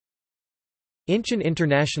Incheon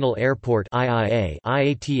International Airport (IIA),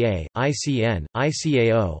 IATA, ICN,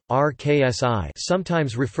 ICAO, RKSI,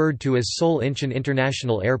 sometimes referred to as Seoul Incheon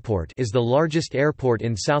International Airport, is the largest airport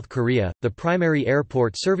in South Korea, the primary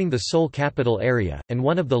airport serving the Seoul capital area, and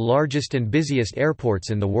one of the largest and busiest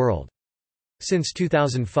airports in the world. Since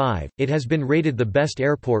 2005, it has been rated the best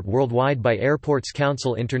airport worldwide by Airports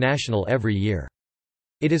Council International every year.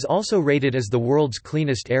 It is also rated as the world's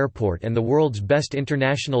cleanest airport and the world's best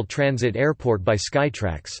international transit airport by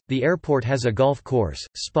Skytrax. The airport has a golf course,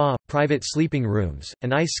 spa, private sleeping rooms,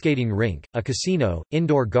 an ice skating rink, a casino,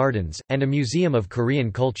 indoor gardens, and a museum of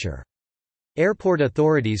Korean culture. Airport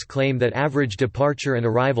authorities claim that average departure and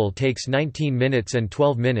arrival takes 19 minutes and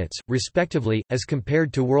 12 minutes, respectively, as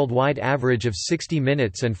compared to worldwide average of 60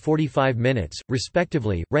 minutes and 45 minutes,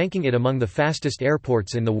 respectively, ranking it among the fastest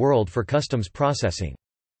airports in the world for customs processing.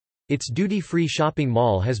 Its duty-free shopping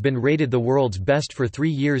mall has been rated the world's best for 3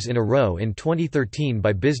 years in a row in 2013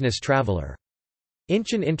 by Business Traveler.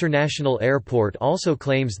 Incheon International Airport also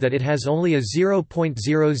claims that it has only a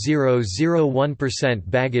 0.0001%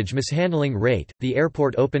 baggage mishandling rate. The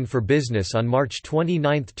airport opened for business on March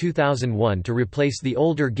 29, 2001 to replace the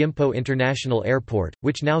older Gimpo International Airport,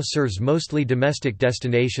 which now serves mostly domestic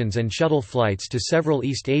destinations and shuttle flights to several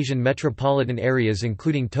East Asian metropolitan areas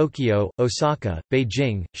including Tokyo, Osaka,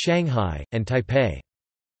 Beijing, Shanghai, and Taipei.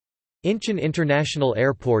 Incheon International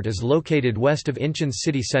Airport is located west of Incheon's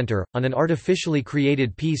city center, on an artificially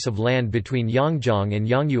created piece of land between Yeongjong and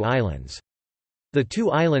Yeongju Islands. The two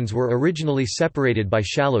islands were originally separated by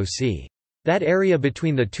shallow sea. That area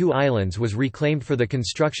between the two islands was reclaimed for the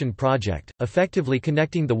construction project, effectively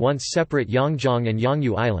connecting the once separate Yeongjong and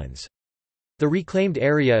Yeongju Islands. The reclaimed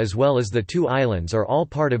area as well as the two islands are all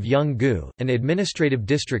part of Yeonggu, an administrative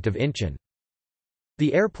district of Incheon.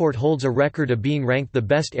 The airport holds a record of being ranked the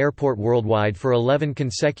best airport worldwide for 11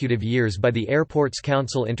 consecutive years by the Airports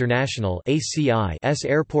Council International (ACI's)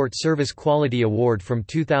 Airport Service Quality Award from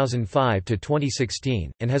 2005 to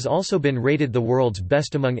 2016, and has also been rated the world's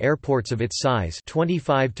best among airports of its size,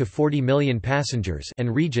 25 to 40 million passengers,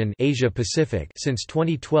 and region Asia Pacific since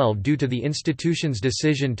 2012 due to the institution's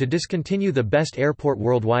decision to discontinue the Best Airport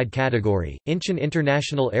Worldwide category. Incheon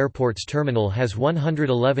International Airport's terminal has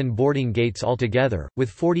 111 boarding gates altogether, with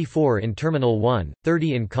 44 in Terminal 1,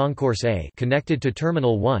 30 in Concourse A connected to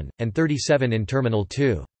Terminal 1, and 37 in Terminal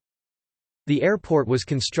 2. The airport was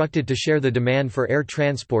constructed to share the demand for air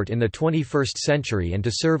transport in the 21st century and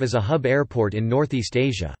to serve as a hub airport in Northeast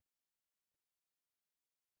Asia.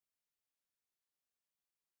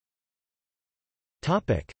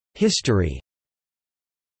 History.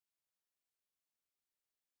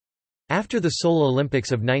 After the Seoul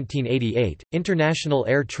Olympics of 1988, international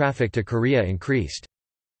air traffic to Korea increased.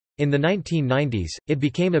 In the 1990s, it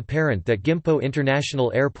became apparent that Gimpo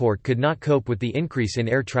International Airport could not cope with the increase in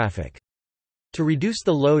air traffic. To reduce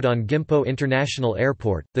the load on Gimpo International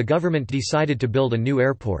Airport, the government decided to build a new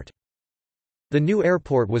airport. The new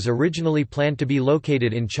airport was originally planned to be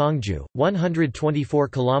located in Cheongju, 124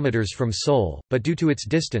 kilometers from Seoul, but due to its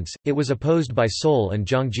distance, it was opposed by Seoul and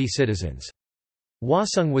Gyeonggi citizens.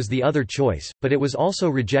 Hwasong was the other choice, but it was also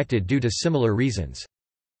rejected due to similar reasons.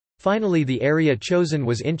 Finally, the area chosen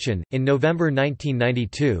was Incheon. In November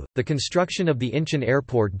 1992, the construction of the Incheon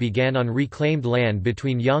Airport began on reclaimed land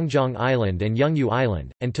between Yeongjong Island and Yeongju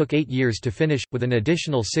Island, and took 8 years to finish, with an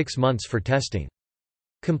additional 6 months for testing.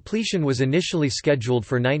 Completion was initially scheduled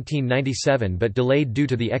for 1997 but delayed due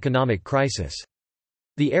to the economic crisis.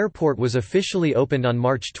 The airport was officially opened on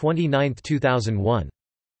March 29, 2001.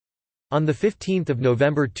 On 15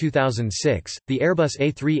 November 2006, the Airbus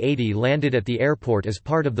A380 landed at the airport as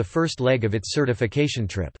part of the first leg of its certification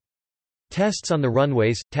trip. Tests on the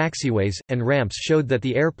runways, taxiways, and ramps showed that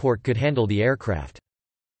the airport could handle the aircraft.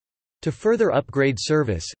 To further upgrade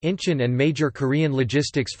service, Incheon and major Korean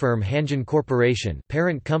logistics firm Hanjin Corporation,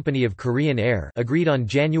 parent company of Korean Air, agreed on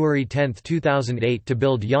January 10, 2008 to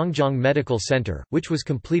build Yeongjong Medical Center, which was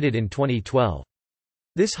completed in 2012.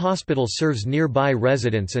 This hospital serves nearby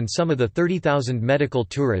residents and some of the 30,000 medical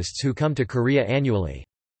tourists who come to Korea annually.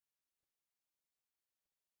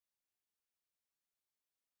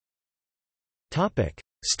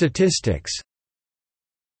 Statistics.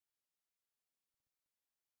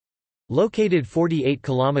 Located 48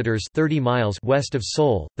 kilometers 30 miles west of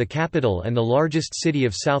Seoul, the capital and the largest city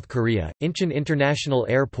of South Korea, Incheon International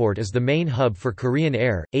Airport is the main hub for Korean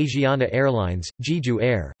Air, Asiana Airlines, Jeju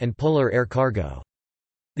Air, and Polar Air Cargo.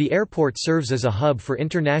 The airport serves as a hub for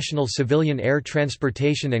international civilian air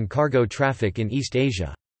transportation and cargo traffic in East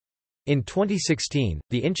Asia. In 2016,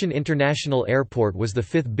 the Incheon International Airport was the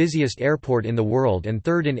fifth busiest airport in the world and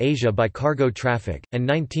third in Asia by cargo traffic, and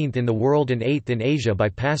 19th in the world and 8th in Asia by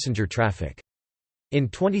passenger traffic. In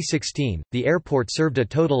 2016, the airport served a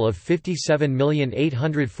total of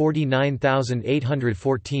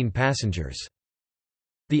 57,849,814 passengers.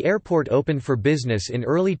 The airport opened for business in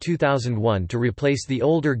early 2001 to replace the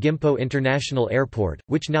older Gimpo International Airport,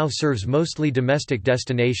 which now serves mostly domestic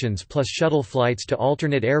destinations plus shuttle flights to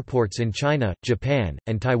alternate airports in China, Japan,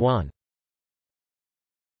 and Taiwan.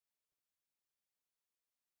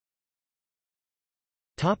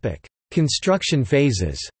 Construction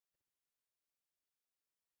phases.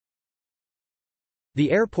 The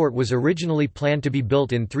airport was originally planned to be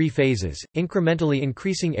built in 3 phases, incrementally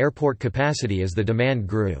increasing airport capacity as the demand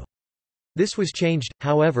grew. This was changed,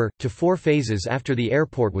 however, to 4 phases after the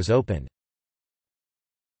airport was opened.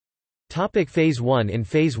 Phase 1. In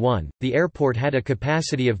Phase 1, the airport had a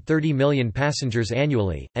capacity of 30 million passengers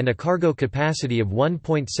annually, and a cargo capacity of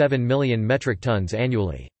 1.7 million metric tons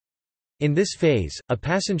annually. In this phase, a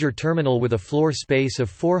passenger terminal with a floor space of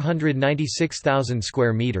 496,000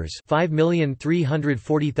 square meters,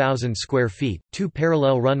 5,340,000 square feet, 2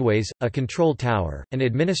 parallel runways, a control tower, an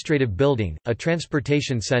administrative building, a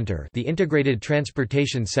transportation center, the Integrated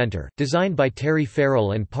Transportation Center, designed by Terry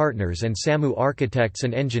Farrell and Partners and SAMU Architects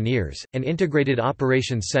and Engineers, an integrated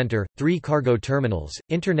operations center, 3 cargo terminals,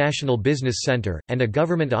 International Business Center, and a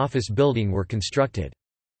government office building were constructed.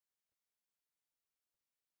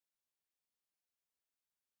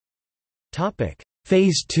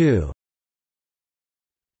 Phase 2.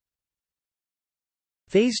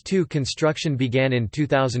 Phase 2 construction began in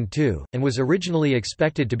 2002, and was originally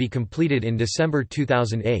expected to be completed in December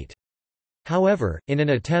 2008. However, in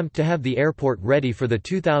an attempt to have the airport ready for the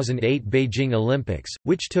 2008 Beijing Olympics,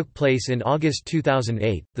 which took place in August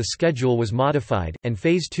 2008, the schedule was modified, and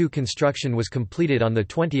Phase 2 construction was completed on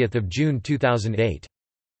 20 June 2008.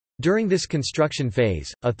 During this construction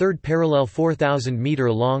phase, a third parallel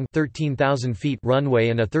 4,000-metre-long (13,000 feet) runway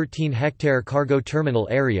and a 13-hectare cargo terminal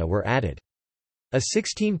area were added. A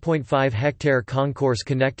 16.5-hectare concourse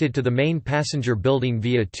connected to the main passenger building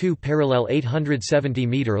via 2 parallel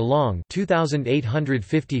 870-metre-long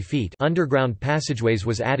 (2,850 feet) underground passageways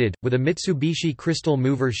was added, with a Mitsubishi Crystal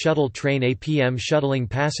Mover shuttle train APM shuttling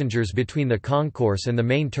passengers between the concourse and the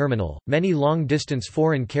main terminal. Many long-distance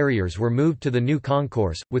foreign carriers were moved to the new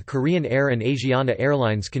concourse, with Korean Air and Asiana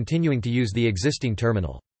Airlines continuing to use the existing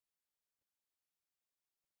terminal.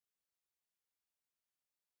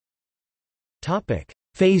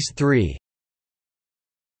 Phase 3.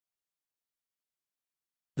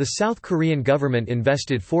 The South Korean government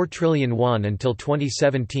invested 4 trillion won until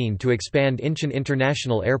 2017 to expand Incheon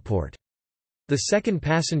International Airport. The second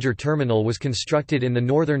passenger terminal was constructed in the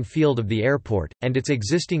northern field of the airport, and its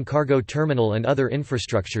existing cargo terminal and other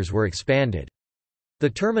infrastructures were expanded.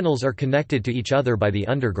 The terminals are connected to each other by the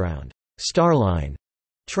underground Starline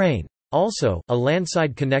train. Also, a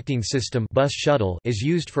landside connecting system bus shuttle is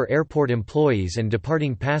used for airport employees and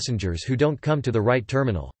departing passengers who don't come to the right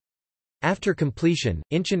terminal. After completion,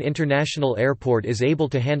 Incheon International Airport is able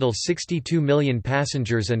to handle 62 million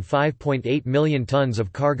passengers and 5.8 million tons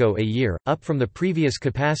of cargo a year, up from the previous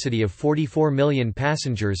capacity of 44 million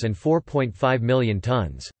passengers and 4.5 million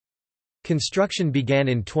tons. Construction began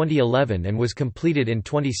in 2011 and was completed in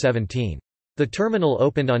 2017. The terminal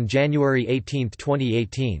opened on January 18,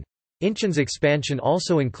 2018. Incheon's expansion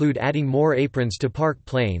also include adding more aprons to park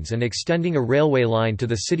planes and extending a railway line to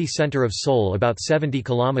the city center of Seoul about 70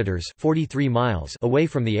 kilometers (43 miles) away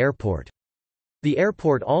from the airport. The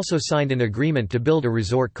airport also signed an agreement to build a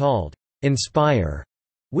resort called Inspire,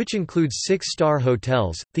 which includes 6-star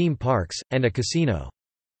hotels, theme parks, and a casino.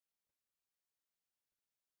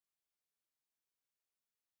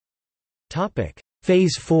 Topic: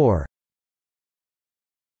 Phase 4.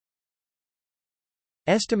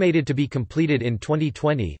 Estimated to be completed in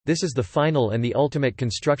 2020, this is the final and the ultimate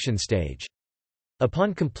construction stage.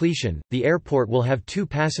 Upon completion, the airport will have 2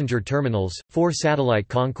 passenger terminals, 4 satellite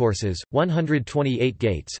concourses, 128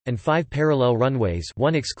 gates, and 5 parallel runways,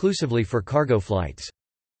 one exclusively for cargo flights.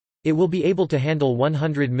 It will be able to handle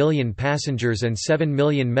 100 million passengers and 7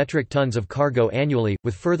 million metric tons of cargo annually,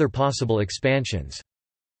 with further possible expansions.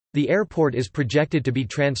 The airport is projected to be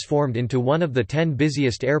transformed into one of the 10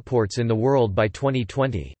 busiest airports in the world by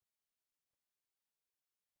 2020.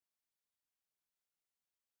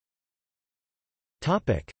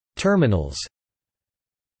 Terminals.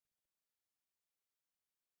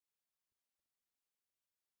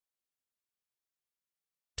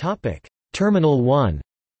 Terminal 1.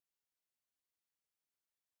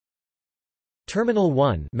 Terminal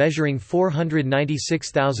 1, measuring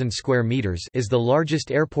 496,000 square meters, is the largest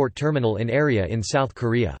airport terminal in area in South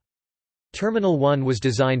Korea. Terminal 1 was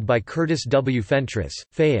designed by Curtis W. Fentress,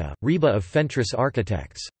 FEA, Reba of Fentress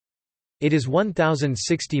Architects. It is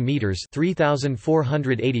 1,060 meters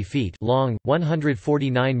 (3,480 feet) long,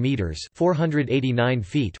 149 meters (489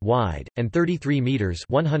 feet) wide, and 33 meters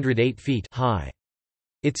 (108 feet) high.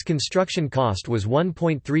 Its construction cost was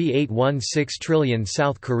 1.3816 trillion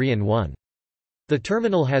South Korean won. The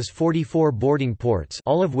terminal has 44 boarding ports,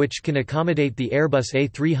 all of which can accommodate the Airbus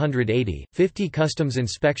A380, 50 customs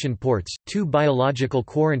inspection ports, 2 biological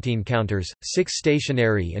quarantine counters, 6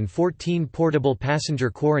 stationary and 14 portable passenger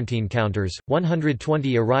quarantine counters,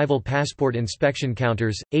 120 arrival passport inspection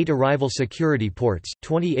counters, 8 arrival security ports,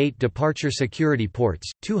 28 departure security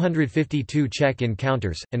ports, 252 check-in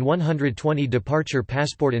counters, and 120 departure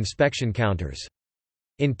passport inspection counters.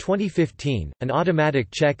 In 2015, an automatic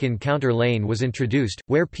check-in counter lane was introduced,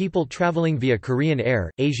 where people traveling via Korean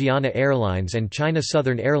Air, Asiana Airlines and China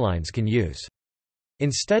Southern Airlines can use.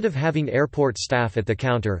 Instead of having airport staff at the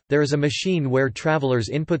counter, there is a machine where travelers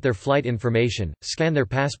input their flight information, scan their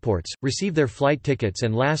passports, receive their flight tickets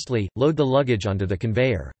and lastly, load the luggage onto the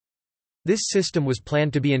conveyor. This system was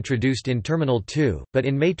planned to be introduced in Terminal 2, but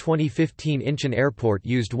in May 2015 Incheon Airport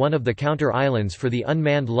used one of the counter islands for the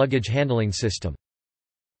unmanned luggage handling system.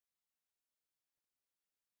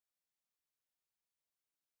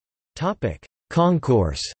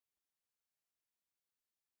 Concourse.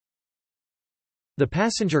 The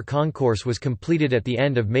passenger concourse was completed at the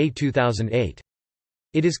end of May 2008.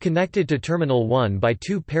 It is connected to Terminal 1 by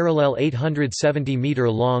 2 parallel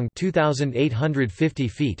 870-meter-long (2,850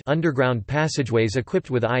 feet) underground passageways equipped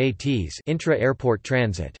with IATs, intra-airport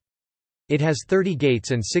transit. It has 30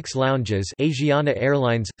 gates and 6 lounges: Asiana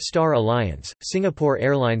Airlines, Star Alliance, Singapore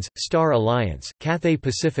Airlines, Star Alliance, Cathay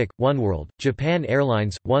Pacific, Oneworld, Japan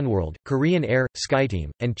Airlines, Oneworld, Korean Air,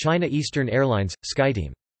 SkyTeam, and China Eastern Airlines,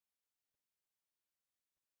 SkyTeam.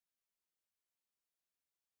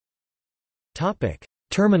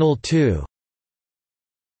 Terminal 2.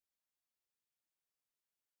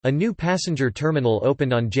 A new passenger terminal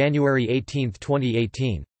opened on January 18,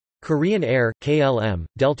 2018. Korean Air, KLM,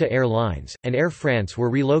 Delta Air Lines, and Air France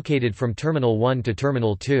were relocated from Terminal 1 to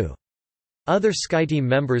Terminal 2. Other SkyTeam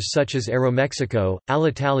members such as Aeromexico,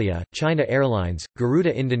 Alitalia, China Airlines,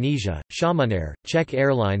 Garuda Indonesia, Shamunair, Czech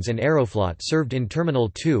Airlines and Aeroflot served in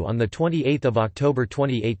Terminal 2 on 28 October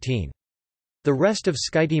 2018. The rest of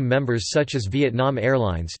SkyTeam members such as Vietnam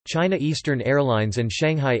Airlines, China Eastern Airlines and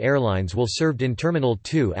Shanghai Airlines will served in Terminal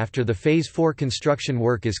 2 after the Phase 4 construction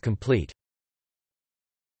work is complete.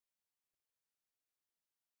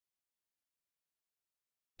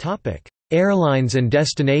 Airlines and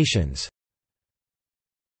destinations.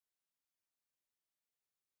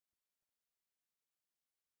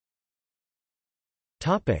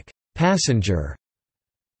 Passenger.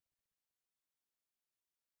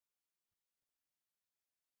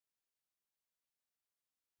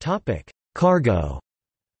 Cargo.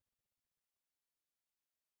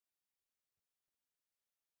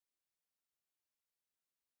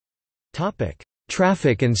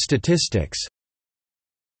 Traffic and statistics.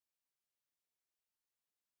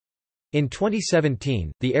 In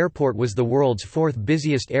 2017, the airport was the world's 4th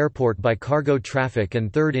busiest airport by cargo traffic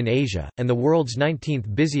and 3rd in Asia, and the world's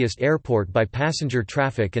 19th busiest airport by passenger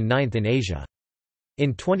traffic and 9th in Asia.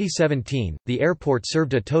 In 2017, the airport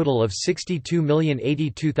served a total of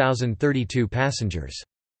 62,082,032 passengers.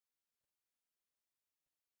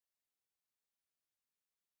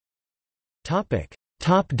 Top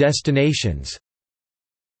destinations.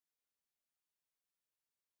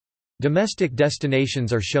 Domestic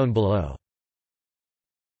destinations are shown below.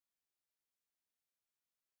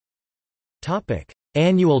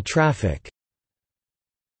 Annual traffic.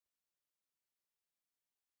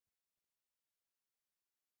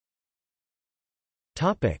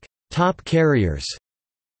 Top carriers.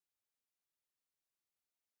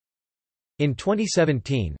 In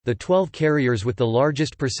 2017, the 12 carriers with the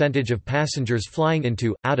largest percentage of passengers flying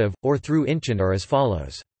into, out of, or through Incheon are as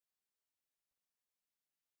follows.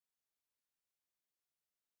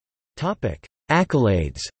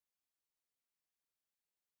 Accolades.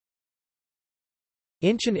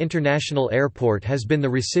 Incheon International Airport has been the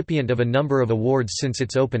recipient of a number of awards since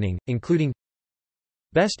its opening, including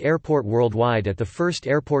Best Airport Worldwide at the first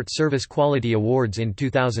Airport Service Quality Awards in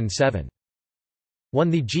 2007. Won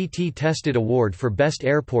the GT Tested Award for Best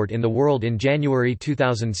Airport in the World in January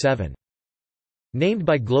 2007. Named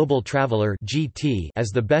by Global Traveler (GT) as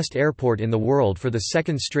the best airport in the world for the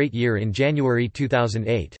second straight year in January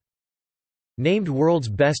 2008. Named World's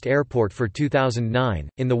Best Airport for 2009,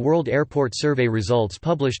 in the World Airport Survey results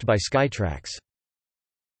published by Skytrax.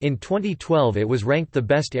 In 2012 it was ranked the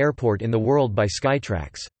best airport in the world by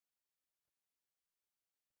Skytrax.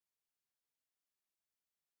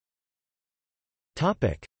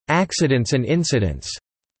 Accidents and incidents.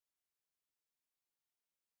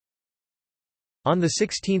 On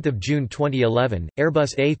 16 June 2011,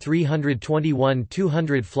 Airbus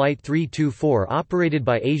A321-200 Flight 324 operated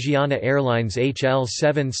by Asiana Airlines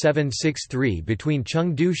HL7763 between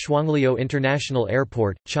Chengdu Shuangliu International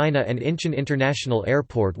Airport, China and Incheon International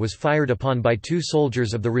Airport was fired upon by two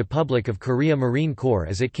soldiers of the Republic of Korea Marine Corps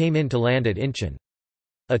as it came in to land at Incheon.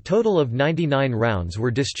 A total of 99 rounds were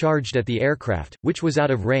discharged at the aircraft, which was out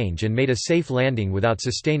of range and made a safe landing without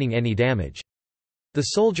sustaining any damage. The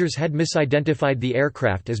soldiers had misidentified the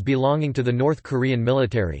aircraft as belonging to the North Korean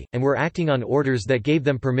military, and were acting on orders that gave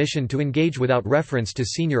them permission to engage without reference to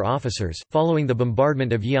senior officers, following the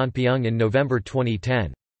bombardment of Yeonpyeong in November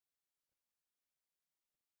 2010.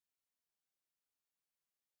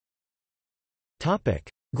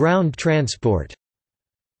 Ground transport.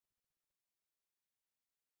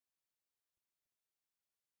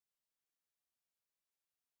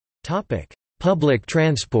 Public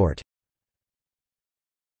transport.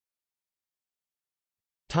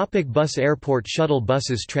 Bus. Airport shuttle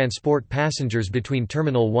buses transport passengers between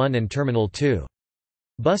Terminal 1 and Terminal 2.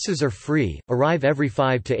 Buses are free, arrive every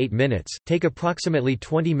 5 to 8 minutes, take approximately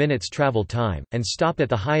 20 minutes travel time, and stop at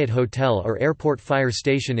the Hyatt Hotel or airport fire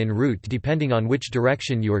station en route depending on which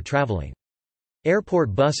direction you are traveling.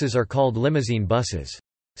 Airport buses are called limousine buses.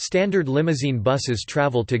 Standard limousine buses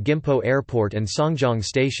travel to Gimpo Airport and Songjeong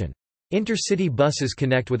Station. Intercity buses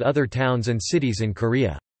connect with other towns and cities in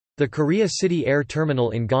Korea. The Korea City Air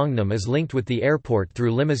Terminal in Gangnam is linked with the airport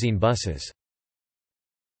through limousine buses.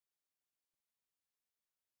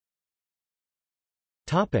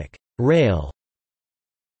 Rail.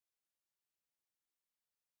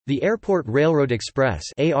 The Airport Railroad Express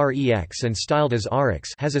 (AREX) and styled as AREX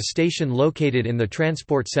has a station located in the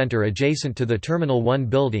transport center adjacent to the Terminal 1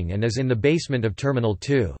 building and is in the basement of Terminal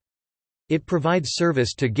 2. It provides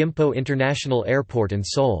service to Gimpo International Airport and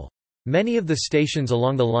Seoul. Many of the stations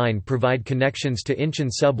along the line provide connections to Incheon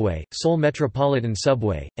Subway, Seoul Metropolitan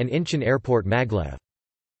Subway, and Incheon Airport Maglev.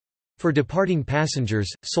 For departing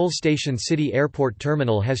passengers, Seoul Station City Airport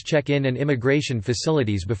Terminal has check-in and immigration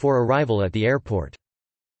facilities before arrival at the airport.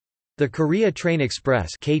 The Korea Train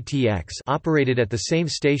Express (KTX) operated at the same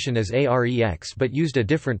station as AREX but used a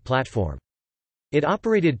different platform. It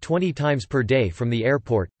operated 20 times per day from the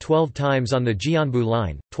airport, 12 times on the Jeonbu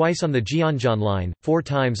line, twice on the Jeonjeon line, 4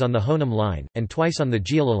 times on the Honam line, and twice on the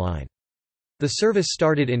Jeolla line. The service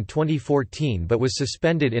started in 2014 but was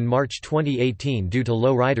suspended in March 2018 due to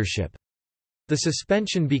low ridership. The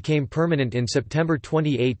suspension became permanent in September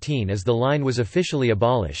 2018 as the line was officially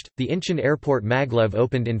abolished. The Incheon Airport Maglev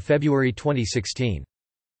opened in February 2016.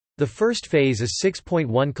 The first phase is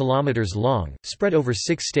 6.1 km long, spread over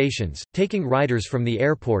 6 stations, taking riders from the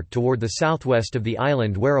airport toward the southwest of the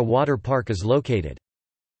island where a water park is located.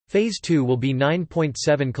 Phase 2 will be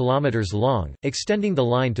 9.7 km long, extending the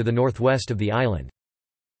line to the northwest of the island.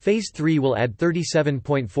 Phase 3 will add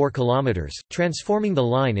 37.4 km, transforming the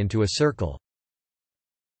line into a circle.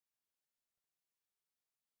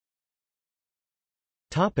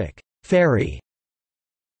 Ferry.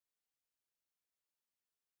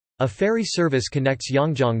 A ferry service connects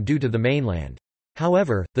Yongjong-do to the mainland.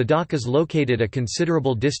 However, the dock is located a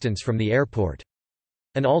considerable distance from the airport.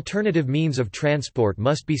 An alternative means of transport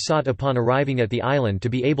must be sought upon arriving at the island to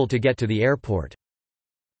be able to get to the airport.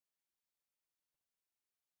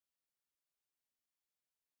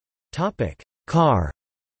 Car.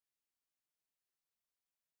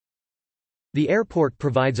 The airport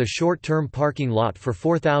provides a short-term parking lot for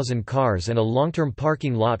 4,000 cars and a long-term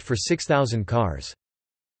parking lot for 6,000 cars.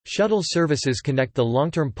 Shuttle services connect the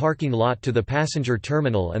long-term parking lot to the passenger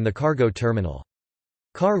terminal and the cargo terminal.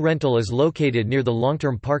 Car rental is located near the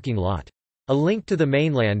long-term parking lot. A link to the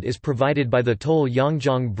mainland is provided by the Toll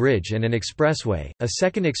Yongjong Bridge and an expressway. A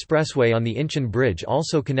second expressway on the Incheon Bridge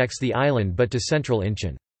also connects the island but to central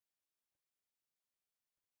Incheon.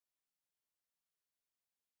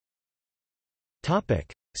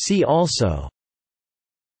 See also: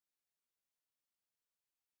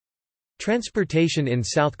 Transportation in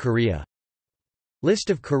South Korea, List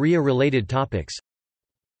of Korea-related topics,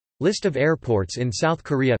 List of airports in South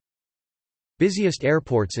Korea, Busiest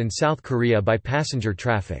airports in South Korea by passenger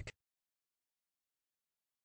traffic.